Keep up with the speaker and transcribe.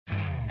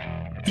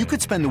You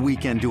could spend the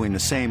weekend doing the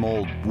same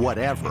old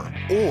whatever,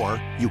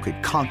 or you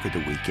could conquer the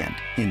weekend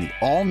in the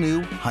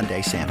all-new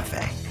Hyundai Santa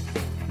Fe.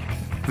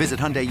 Visit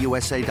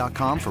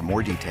HyundaiUSA.com for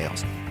more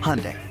details.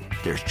 Hyundai,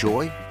 there's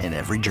joy in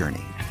every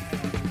journey.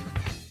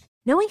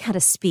 Knowing how to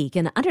speak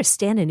and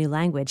understand a new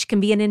language can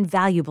be an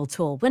invaluable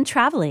tool when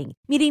traveling,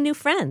 meeting new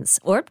friends,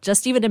 or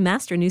just even to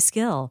master a new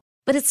skill.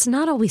 But it's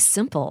not always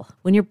simple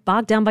when you're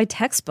bogged down by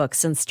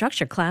textbooks and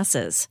structured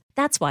classes.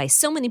 That's why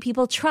so many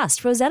people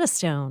trust Rosetta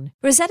Stone.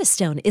 Rosetta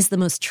Stone is the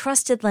most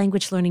trusted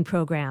language learning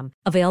program,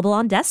 available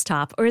on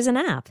desktop or as an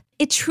app.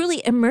 It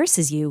truly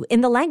immerses you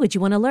in the language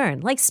you want to learn,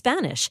 like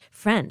Spanish,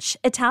 French,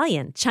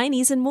 Italian,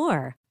 Chinese, and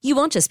more. You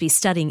won't just be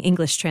studying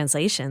English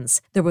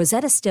translations. The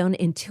Rosetta Stone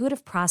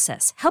intuitive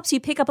process helps you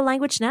pick up a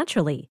language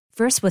naturally,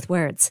 first with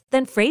words,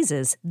 then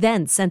phrases,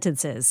 then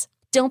sentences.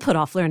 Don't put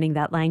off learning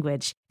that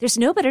language. There's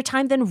no better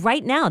time than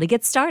right now to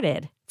get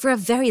started. For a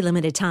very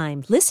limited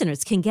time,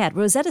 listeners can get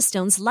Rosetta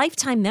Stone's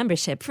lifetime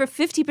membership for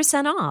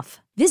 50%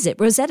 off. Visit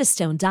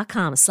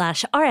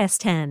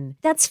rosettastone.com/rs10.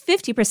 That's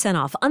 50%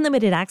 off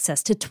unlimited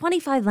access to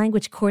 25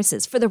 language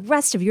courses for the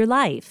rest of your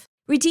life.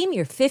 Redeem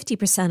your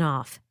 50%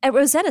 off at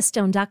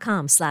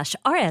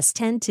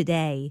rosettastone.com/rs10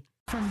 today.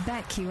 From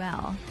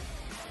BetQL.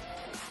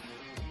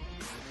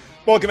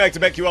 Welcome back to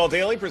BetQL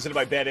Daily, presented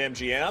by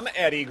BetMGM.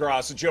 Eddie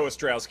Gross, Joe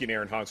Ostrowski, and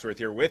Aaron Hawksworth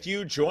here with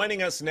you.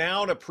 Joining us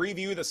now to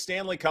preview the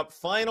Stanley Cup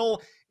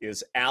Final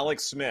is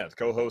Alex Smith,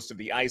 co-host of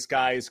the Ice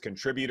Guys,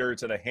 contributor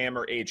to the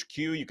Hammer HQ.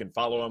 You can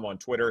follow him on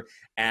Twitter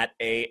at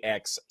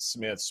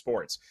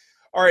AXSmithSports.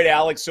 All right,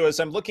 Alex, so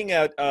as I'm looking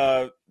at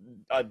a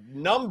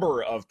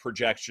number of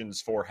projections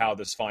for how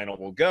this final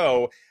will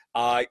go,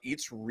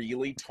 it's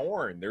really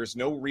torn. There's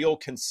no real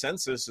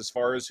consensus as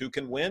far as who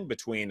can win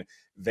between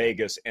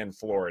Vegas and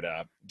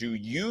Florida. Do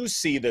you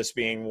see this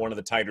being one of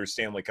the tighter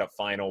Stanley Cup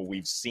final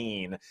we've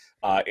seen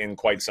in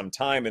quite some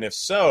time? And if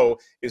so,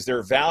 is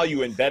there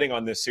value in betting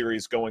on this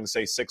series going,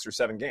 say, 6 or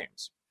 7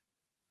 games?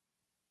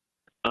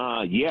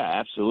 Yeah,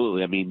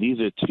 absolutely. I mean, these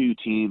are two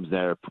teams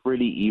that are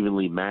pretty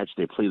evenly matched.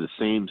 They play the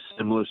same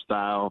similar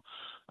style.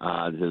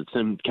 The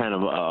same kind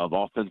of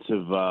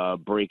offensive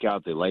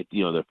breakout. They like,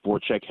 they're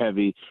forecheck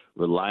heavy,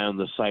 rely on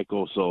the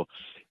cycle. So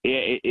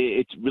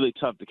it's really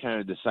tough to kind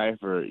of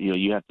decipher.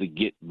 You have to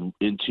get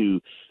into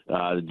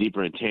the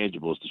deeper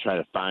intangibles to try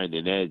to find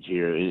an edge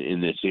here in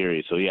this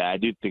series. So, yeah, I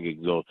do think it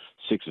can go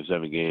 6 or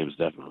 7 games,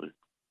 definitely.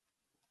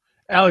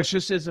 Alex,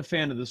 just as a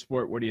fan of the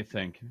sport, what do you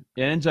think?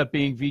 It ends up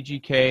being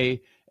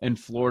VGK and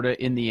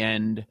Florida in the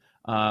end.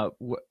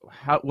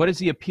 What is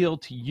the appeal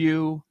to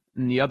you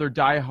and the other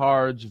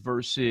diehards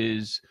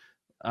versus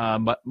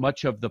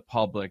much of the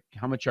public?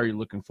 How much are you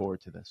looking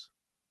forward to this?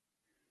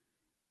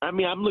 I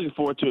mean, I'm looking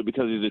forward to it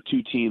because these are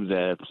two teams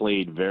that have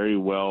played very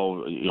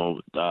well,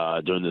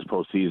 during this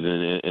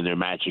postseason, and they're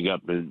matching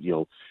up. And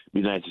it'd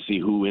be nice to see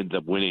who ends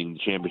up winning the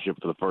championship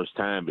for the first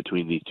time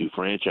between these two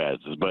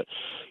franchises. But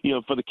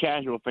for the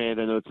casual fans,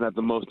 I know it's not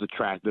the most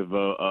attractive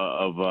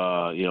of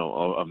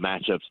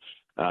matchups.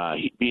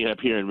 Being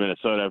up here in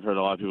Minnesota, I've heard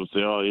a lot of people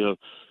say,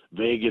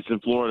 Vegas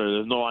and Florida,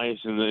 there's no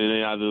ice in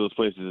either of those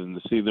places, and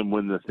to see them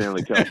win the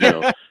Stanley Cup,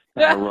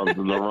 that rubs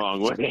them the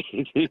wrong way.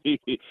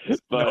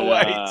 But no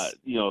ice.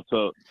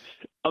 So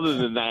other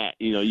than that,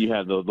 you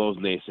have those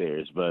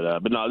naysayers.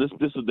 But no,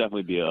 this will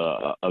definitely be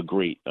a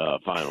great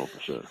final for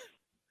sure.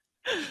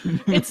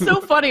 It's so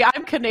funny.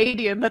 I'm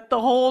Canadian that the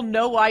whole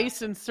no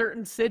ice in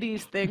certain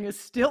cities thing is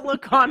still a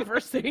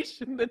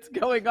conversation that's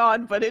going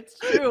on, but it's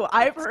true.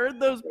 I've heard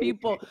those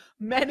people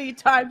many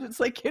times. It's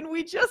like, can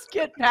we just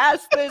get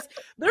past this?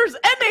 There's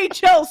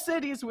NHL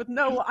cities with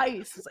no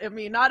ice. I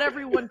mean, not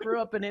everyone grew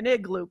up in an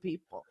igloo,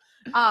 people.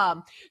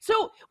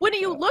 So when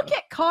you look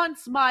at Conn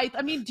Smythe,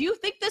 I mean, do you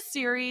think this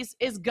series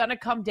is going to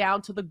come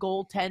down to the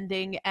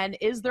goaltending? And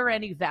is there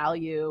any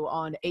value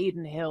on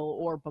Adin Hill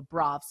or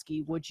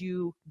Bobrovsky? Would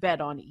you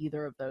bet on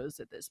either of those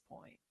at this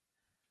point?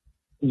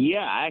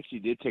 Yeah, I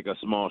actually did take a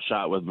small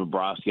shot with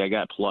Bobrovsky. I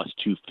got plus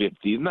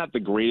 250. It's not the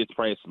greatest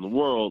price in the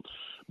world,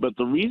 but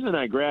the reason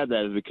I grabbed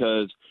that is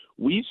because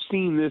we've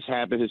seen this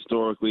happen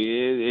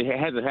historically. It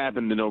hasn't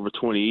happened in over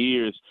 20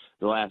 years.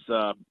 The last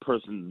what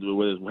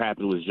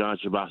happened was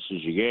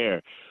Jean-Sebastien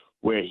Giguère,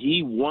 where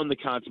he won the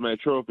Conn Smythe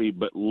Trophy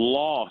but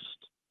lost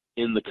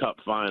in the Cup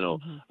final.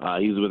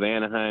 Mm-hmm. He was with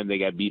Anaheim. They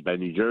got beat by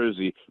New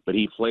Jersey, but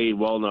he played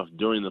well enough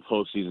during the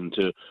postseason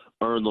to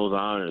earn those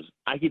honors.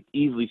 I could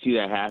easily see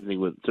that happening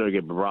with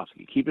Sergei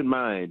Bobrovsky. Keep in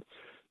mind,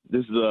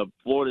 this is a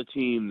Florida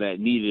team that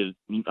needed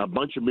a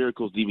bunch of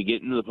miracles to even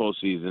get into the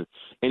postseason,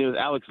 and it was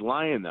Alex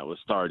Lyon that was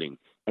starting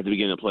at the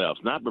beginning of the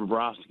playoffs, not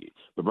Bobrovsky.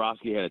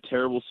 Bobrovsky had a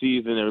terrible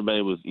season.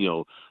 Everybody was,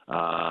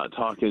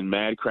 talking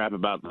mad crap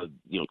about the,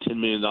 $10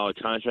 million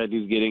contract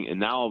he's getting, and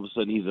now all of a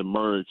sudden he's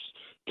emerged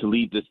to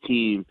lead this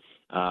team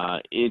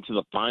into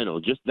the final.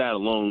 Just that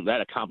alone,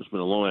 that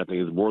accomplishment alone, I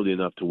think is worthy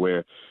enough to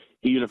where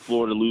even if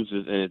Florida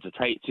loses and it's a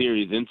tight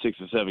series in 6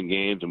 or 7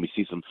 games and we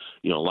see some,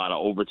 a lot of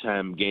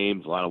overtime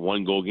games, a lot of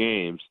one-goal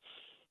games,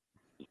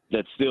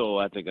 that's still,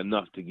 I think,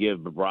 enough to give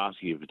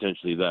Bobrovsky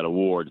potentially that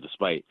award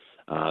despite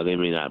they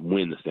may not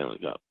win the Stanley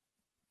Cup.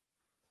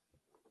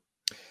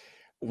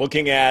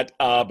 Looking at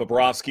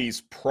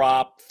Bobrovsky's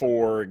prop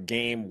for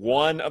Game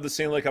 1 of the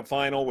Stanley Cup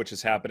Final, which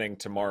is happening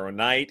tomorrow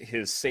night,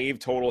 his save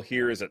total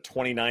here is at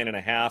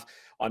 29.5.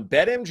 On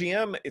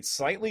BetMGM, it's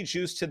slightly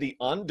juiced to the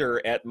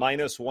under at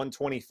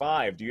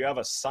 -125. Do you have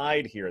a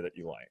side here that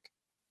you like?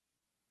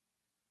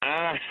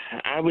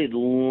 I would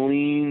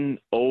lean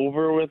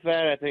over with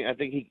that. I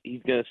think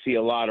he's going to see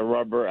a lot of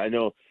rubber. I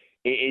know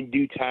in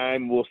due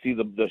time we'll see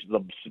the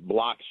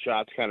block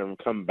shots kind of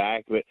come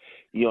back, but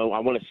I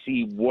want to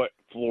see what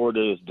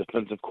Florida's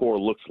defensive core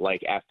looks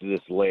like after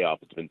this layoff.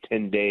 It's been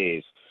 10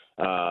 days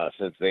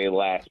since they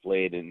last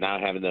played, and now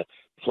having to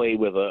play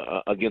with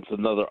against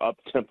another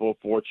up-tempo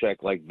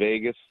forecheck like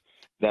Vegas,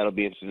 that'll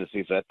be interesting to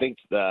see. So I think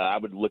I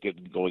would look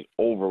at going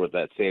over with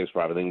that saves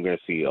prop. I think we're going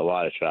to see a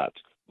lot of shots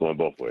going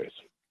both ways.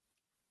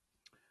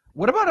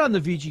 What about on the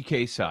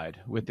VGK side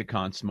with the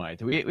Conn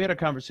Smythe? We had a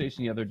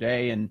conversation the other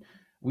day, and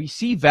we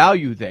see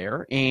value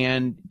there,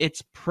 and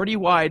it's pretty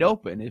wide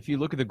open. If you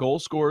look at the goal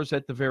scorers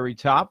at the very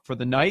top for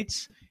the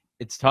Knights,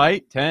 it's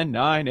tight, 10,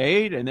 9,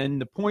 8, and then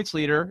the points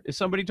leader is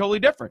somebody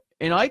totally different.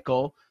 And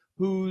Eichel,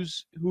 who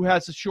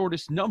has the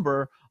shortest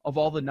number of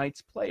all the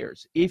Knights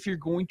players. If you're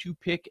going to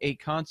pick a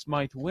Conn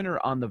Smythe winner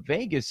on the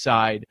Vegas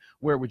side,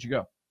 where would you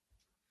go?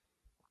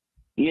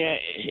 Yeah,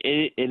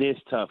 it is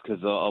tough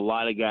because a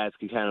lot of guys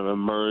can kind of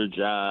emerge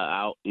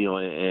out,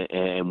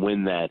 and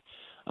win that.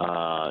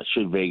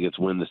 Should Vegas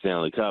win the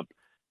Stanley Cup?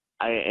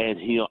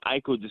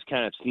 Eichel just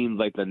kind of seems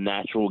like the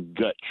natural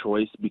gut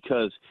choice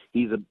because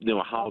he's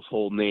a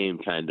household name,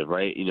 kind of,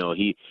 right?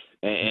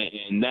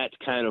 And that's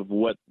kind of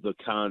what the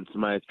Conn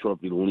Smythe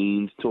Trophy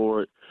leans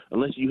toward.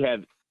 Unless you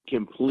have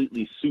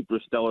completely super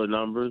stellar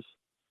numbers,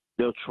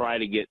 they'll try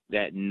to get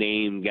that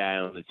name guy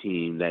on the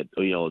team, that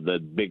the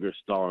bigger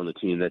star on the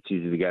team. That's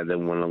usually the guy that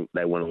want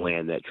to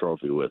land that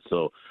trophy with.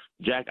 So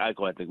Jack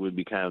Eichel, I think, would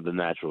be kind of the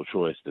natural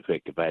choice to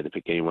pick if I had to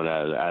pick anyone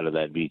out of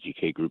that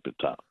VGK group at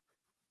top.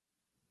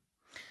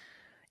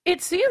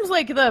 It seems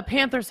like the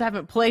Panthers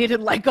haven't played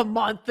in like a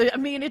month. I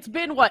mean, it's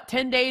been,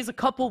 10 days, a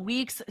couple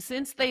weeks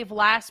since they've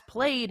last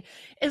played.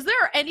 Is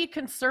there any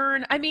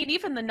concern? I mean,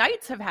 even the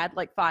Knights have had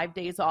like 5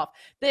 days off.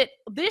 That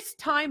this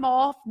time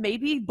off,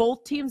 maybe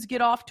both teams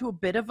get off to a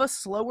bit of a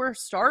slower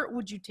start.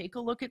 Would you take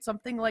a look at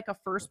something like a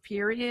first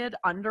period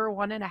under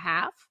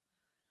 1.5?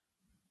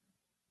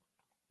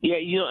 Yeah,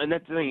 and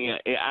that's the thing.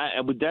 I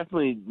would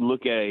definitely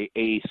look at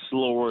a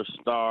slower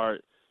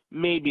start,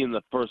 maybe in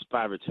the first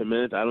 5 or 10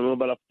 minutes. I don't know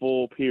about a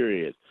full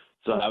period.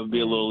 So I would be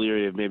a little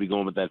leery of maybe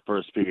going with that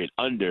first period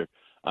under.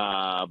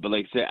 But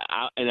like I said,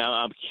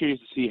 I'm curious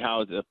to see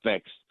how it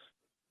affects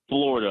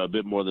Florida a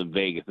bit more than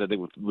Vegas. I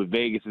think with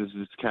Vegas, this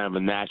is kind of a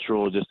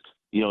natural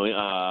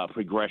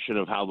progression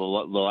of how the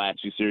last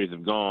two series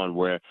have gone,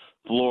 where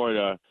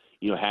Florida,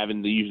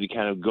 having to usually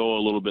kind of go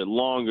a little bit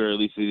longer, at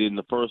least they did in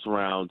the first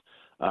round,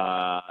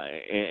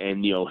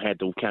 and had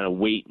to kind of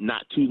wait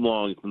not too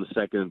long from the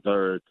second and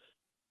third.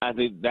 I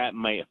think that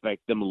might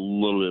affect them a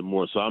little bit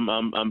more. So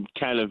I'm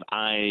kind of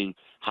eyeing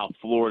how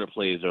Florida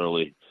plays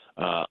early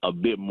a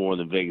bit more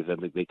than Vegas. I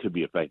think they could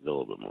be affected a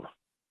little bit more.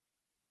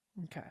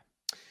 Okay.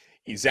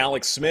 He's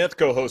Alex Smith,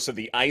 co-host of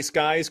the Ice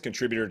Guys,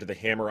 contributor to the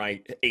Hammer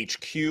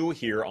HQ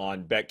here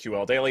on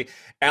BetQL Daily.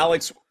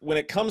 Alex, when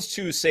it comes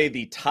to, say,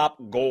 the top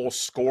goal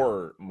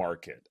scorer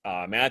market,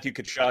 Matthew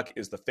Tkachuk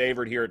is the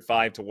favorite here at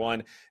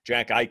 5-1,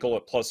 Jack Eichel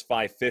at plus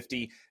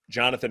 550,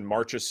 Jonathan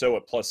Marchessault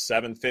at plus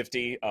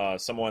 750,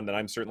 someone that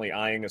I'm certainly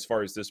eyeing as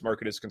far as this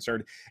market is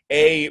concerned.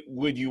 A,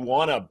 would you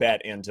want to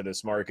bet into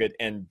this market?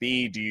 And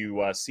B, do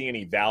you see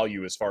any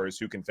value as far as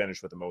who can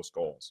finish with the most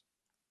goals?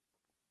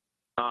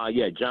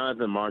 Yeah,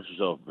 Jonathan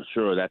Marchessault, for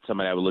sure. That's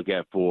somebody I would look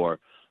at for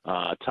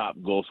top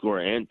goal scorer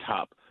and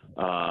top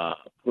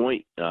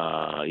point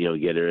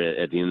getter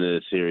at the end of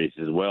the series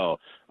as well.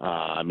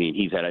 I mean,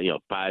 he's had a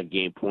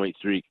 5-game point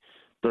streak,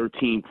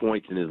 13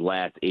 points in his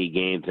last 8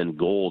 games, and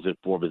goals in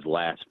 4 of his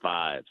last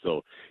 5.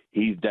 So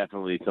he's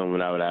definitely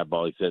someone I would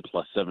eyeball. He said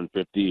plus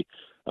 750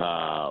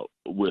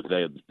 with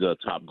the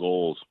top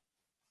goals.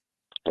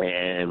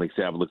 And like I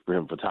said, I would look for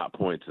him for top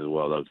points as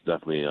well. That's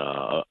definitely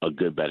a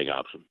good betting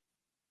option.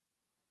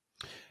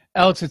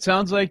 Alex, it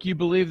sounds like you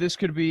believe this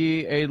could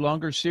be a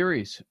longer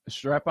series.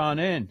 Strap on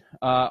in.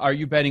 Are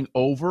you betting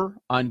over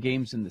on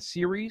games in the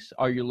series?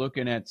 Are you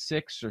looking at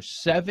 6 or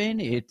 7?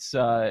 It's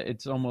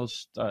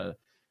almost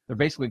they're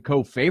basically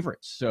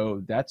co-favorites.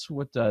 So that's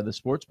what the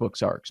sports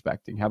books are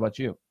expecting. How about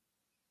you?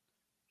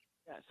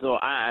 Yeah, so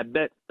I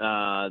bet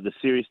the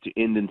series to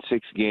end in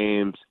 6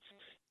 games,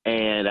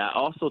 and I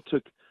also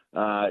took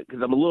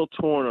because I'm a little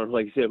torn on,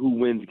 like I said, who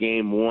wins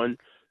game 1.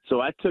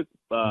 So I took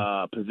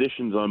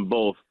positions on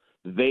both.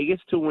 Vegas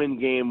to win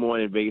game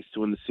 1 and Vegas to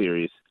win the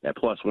series at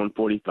plus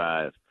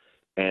 145,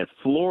 and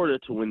Florida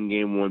to win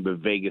game 1 but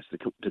Vegas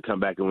to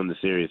come back and win the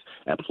series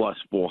at plus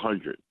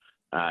 400.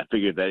 I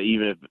figured that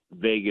even if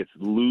Vegas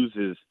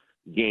loses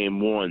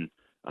game 1,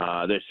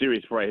 their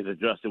series price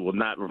adjusted will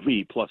not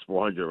be plus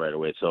 400 right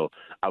away. So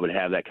I would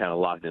have that kind of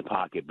locked in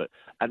pocket. But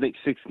I think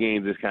 6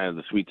 games is kind of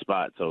the sweet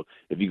spot. So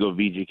if you go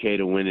VGK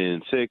to win it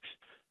in 6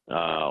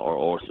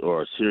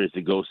 or a series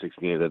to go 6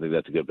 games, I think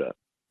that's a good bet.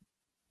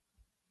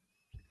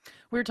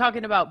 We were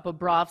talking about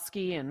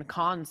Bobrovsky and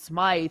Conn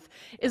Smythe.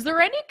 Is there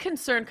any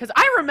concern? Because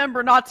I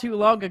remember not too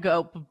long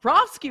ago,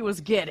 Bobrovsky was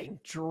getting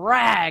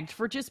dragged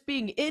for just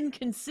being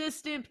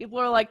inconsistent. People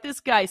are like, this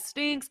guy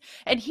stinks.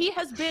 And he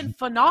has been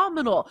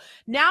phenomenal.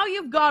 Now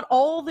you've got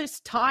all this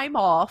time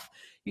off.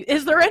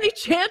 Is there any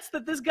chance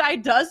that this guy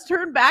does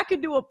turn back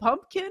into a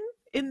pumpkin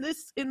in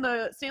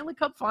the Stanley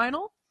Cup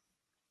final?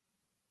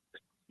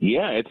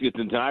 Yeah, it's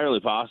entirely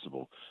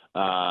possible.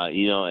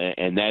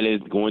 And that is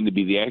going to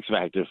be the X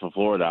factor for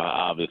Florida,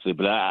 obviously.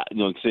 But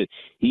like I said,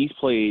 he's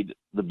played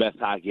the best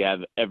hockey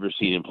I've ever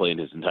seen him play in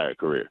his entire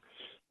career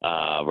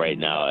right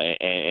now,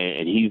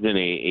 and he's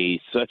in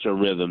such a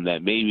rhythm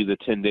that maybe the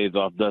 10 days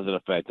off doesn't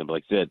affect him. But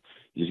like I said,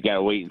 you just got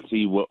to wait and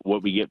see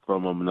what we get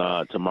from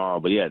him tomorrow.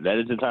 But yeah, that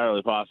is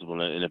entirely possible,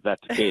 and if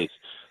that's the case,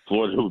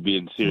 Florida would be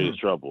in serious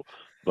trouble.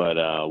 But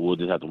we'll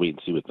just have to wait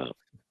and see with them.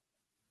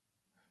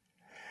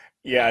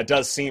 Yeah, it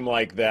does seem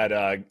like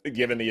that,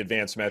 given the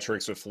advanced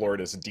metrics with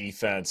Florida's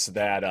defense,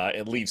 that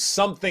it leaves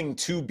something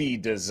to be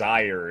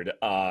desired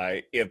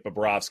if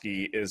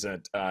Bobrovsky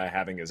isn't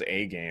having his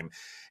A game.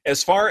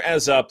 As far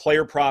as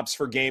player props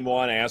for Game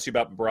 1, I asked you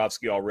about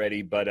Bobrovsky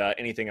already, but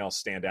anything else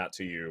stand out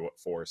to you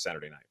for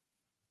Saturday night?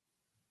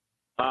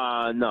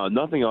 No,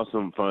 nothing else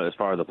as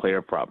far as the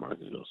player prop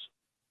market goes.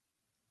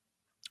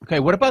 Okay,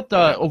 what about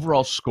the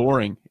overall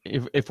scoring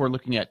if we're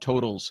looking at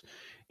totals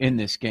in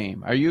this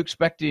game? Are you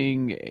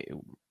expecting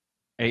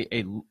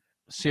a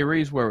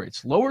series where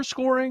it's lower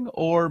scoring,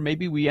 or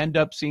maybe we end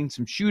up seeing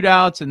some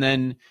shootouts and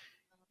then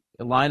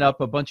line up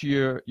a bunch of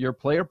your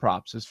player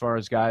props as far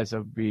as guys that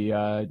would be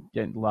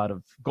getting a lot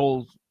of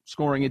goal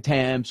scoring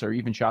attempts or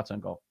even shots on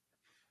goal?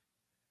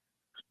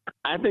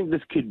 I think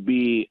this could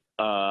be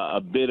a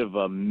bit of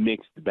a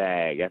mixed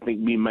bag. I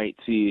think we might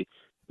see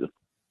the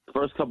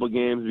first couple of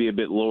games be a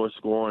bit lower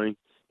scoring,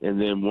 and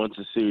then once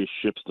the series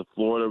shifts to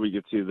Florida, we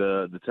get to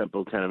the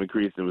tempo kind of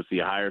increase, and we'll see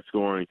higher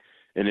scoring.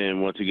 And then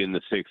once we get into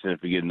 6, and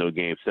if we get into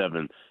Game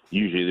 7,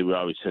 usually we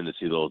always tend to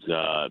see those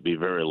be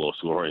very low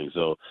scoring.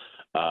 So,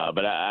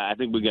 but I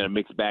think we got a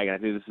mixed bag, and I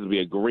think this will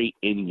be a great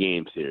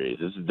in-game series.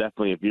 This is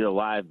definitely, if you're a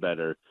live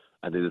bettor,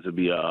 I think this would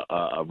be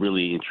a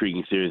really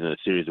intriguing series, and a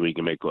series that we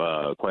can make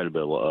quite a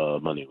bit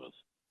of money with.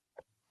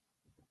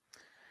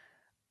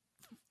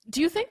 Do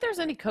you think there's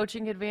any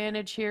coaching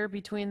advantage here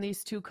between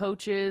these two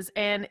coaches?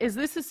 And is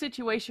this a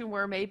situation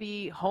where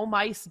maybe home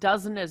ice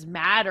doesn't as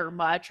matter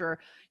much, or,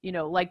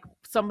 like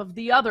some of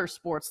the other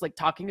sports, like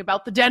talking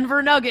about the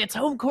Denver Nuggets,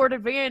 home court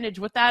advantage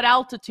with that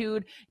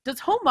altitude? Does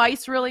home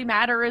ice really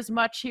matter as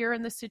much here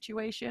in this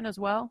situation as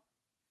well?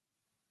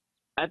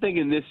 I think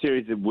in this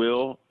series it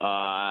will.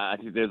 I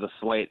think there's a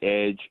slight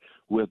edge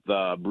with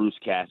Bruce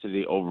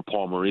Cassidy over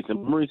Paul Maurice.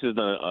 And Maurice has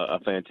done a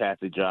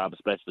fantastic job,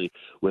 especially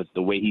with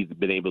the way he's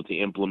been able to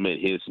implement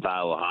his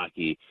style of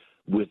hockey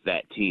with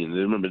that team.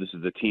 Remember, this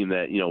is the team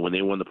that, when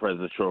they won the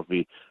President's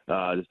Trophy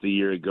just a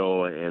year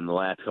ago, and the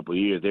last couple of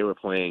years, they were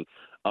playing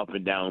up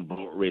and down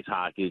boat race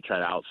hockey to try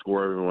to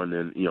outscore everyone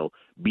and,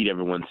 beat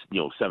everyone,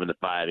 7-5,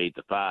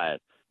 8-5.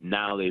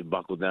 Now they've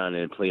buckled down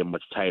and play a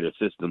much tighter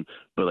system.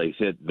 But like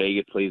I said,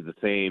 Vegas plays the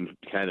same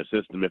kind of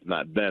system, if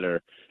not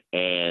better.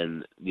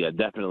 And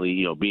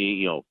definitely,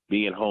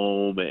 being at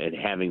home and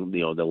having,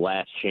 the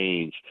last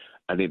change,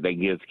 I think that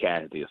gives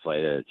Cassidy a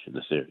slight edge in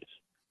the series.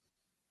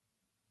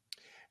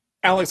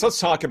 Alex, let's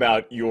talk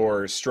about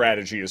your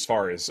strategy as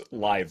far as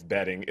live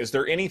betting. Is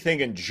there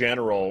anything in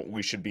general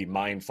we should be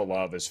mindful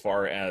of as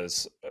far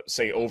as,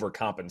 say,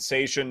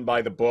 overcompensation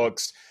by the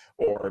books,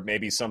 or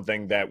maybe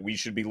something that we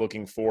should be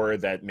looking for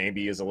that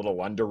maybe is a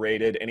little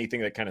underrated?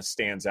 Anything that kind of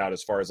stands out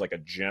as far as like a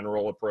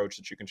general approach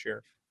that you can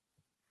share?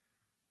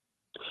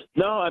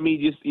 No, I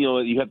mean, just,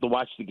 you have to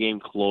watch the game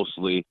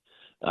closely.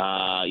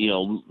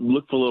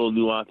 Look for little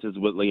nuances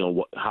with,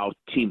 how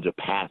teams are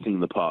passing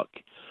the puck.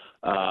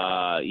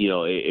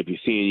 If you're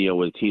seeing,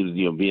 with teams,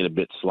 being a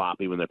bit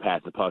sloppy when they're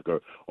passing the puck,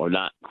 or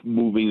not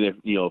moving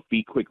their,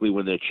 feet quickly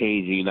when they're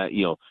changing,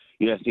 you're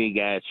not seeing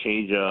guys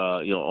change,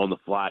 on the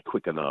fly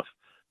quick enough.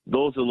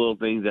 Those are little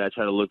things that I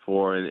try to look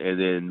for, and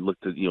then look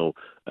to,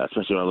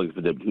 especially when I'm looking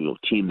for the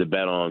team to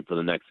bet on for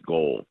the next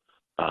goal,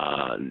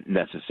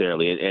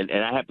 necessarily. And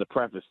I have to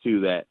preface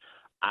too that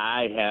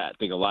I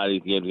think a lot of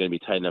these games are going to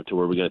be tight enough to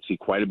where we're going to see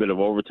quite a bit of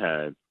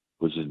overtime,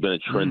 which has been a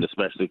trend,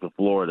 especially for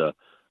Florida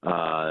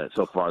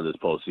so far this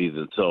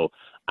postseason. So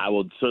I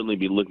will certainly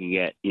be looking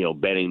at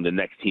betting the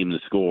next team to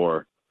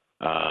score.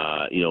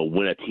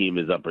 When a team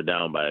is up or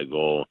down by a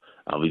goal,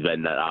 I'll be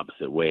betting that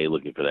opposite way,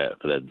 looking for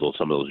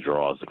some of those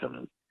draws to come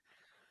in.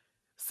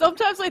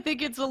 Sometimes I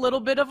think it's a little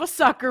bit of a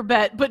sucker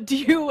bet, but do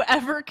you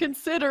ever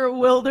consider,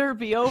 will there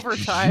be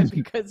overtime,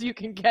 because you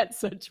can get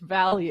such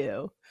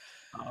value?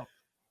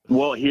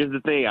 Well, here's the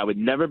thing. I would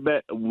never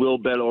bet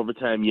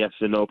overtime yes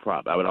or no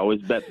prop. I would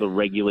always bet the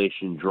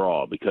regulation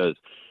draw, because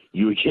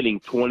you were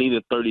getting 20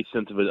 to 30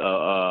 cents of it,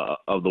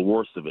 of the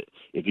worst of it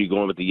if you're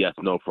going with the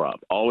yes-no prop.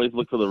 Always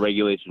look for the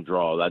regulation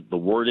draw. The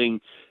wording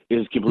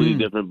is completely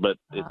different, but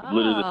it's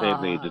literally the same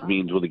thing. It just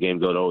means will the game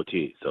go to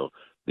OT. So,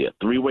 yeah,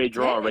 3-way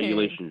draw,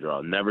 regulation draw.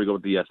 Never go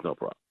with the yes-no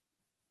prop.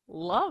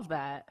 Love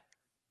that.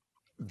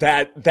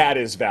 That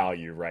is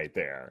value right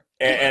there.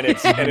 And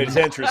it's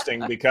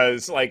interesting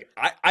because like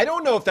I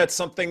don't know if that's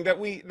something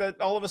that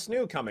all of us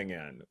knew coming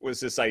in, was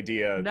this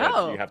idea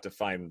that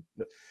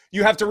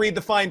you have to read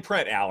the fine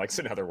print, Alex,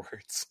 in other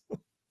words.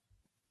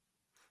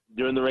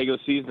 During the regular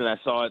season, I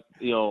saw it,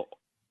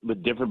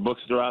 with different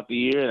books throughout the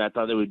year, and I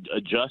thought they would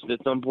adjust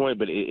at some point,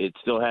 but it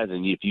still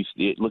hasn't. If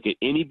you look at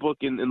any book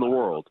in the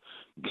world,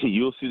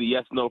 you'll see the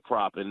yes/no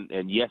prop,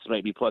 and yes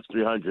might be plus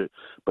 300,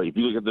 but if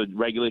you look at the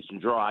regulation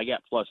draw, I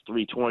got plus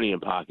 320 in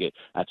pocket.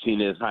 I've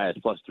seen it as high as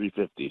plus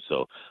 350,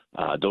 so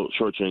don't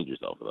shortchange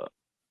yourself for that.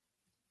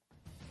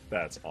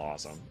 That's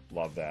awesome.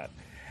 Love that.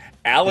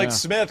 Alex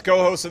Smith,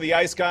 co-host of the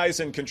Ice Guys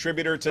and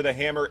contributor to the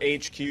Hammer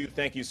HQ,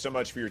 thank you so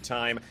much for your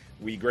time.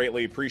 We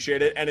greatly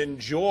appreciate it, and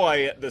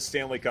enjoy the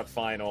Stanley Cup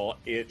Final.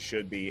 It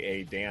should be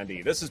a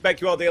dandy. This is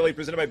BetQL Daily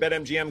presented by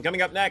BetMGM.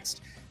 Coming up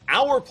next,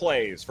 our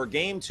plays for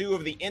Game 2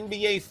 of the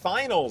NBA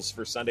Finals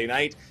for Sunday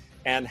night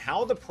and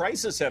how the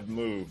prices have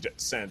moved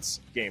since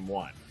Game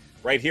 1.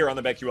 Right here on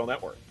the BetQL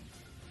Network.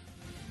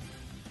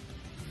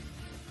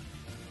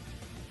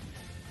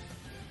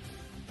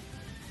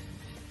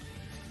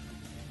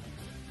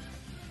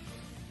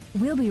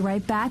 We'll be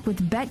right back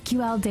with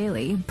BetQL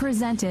Daily,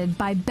 presented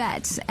by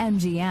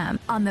BetMGM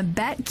on the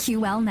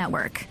BetQL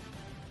Network.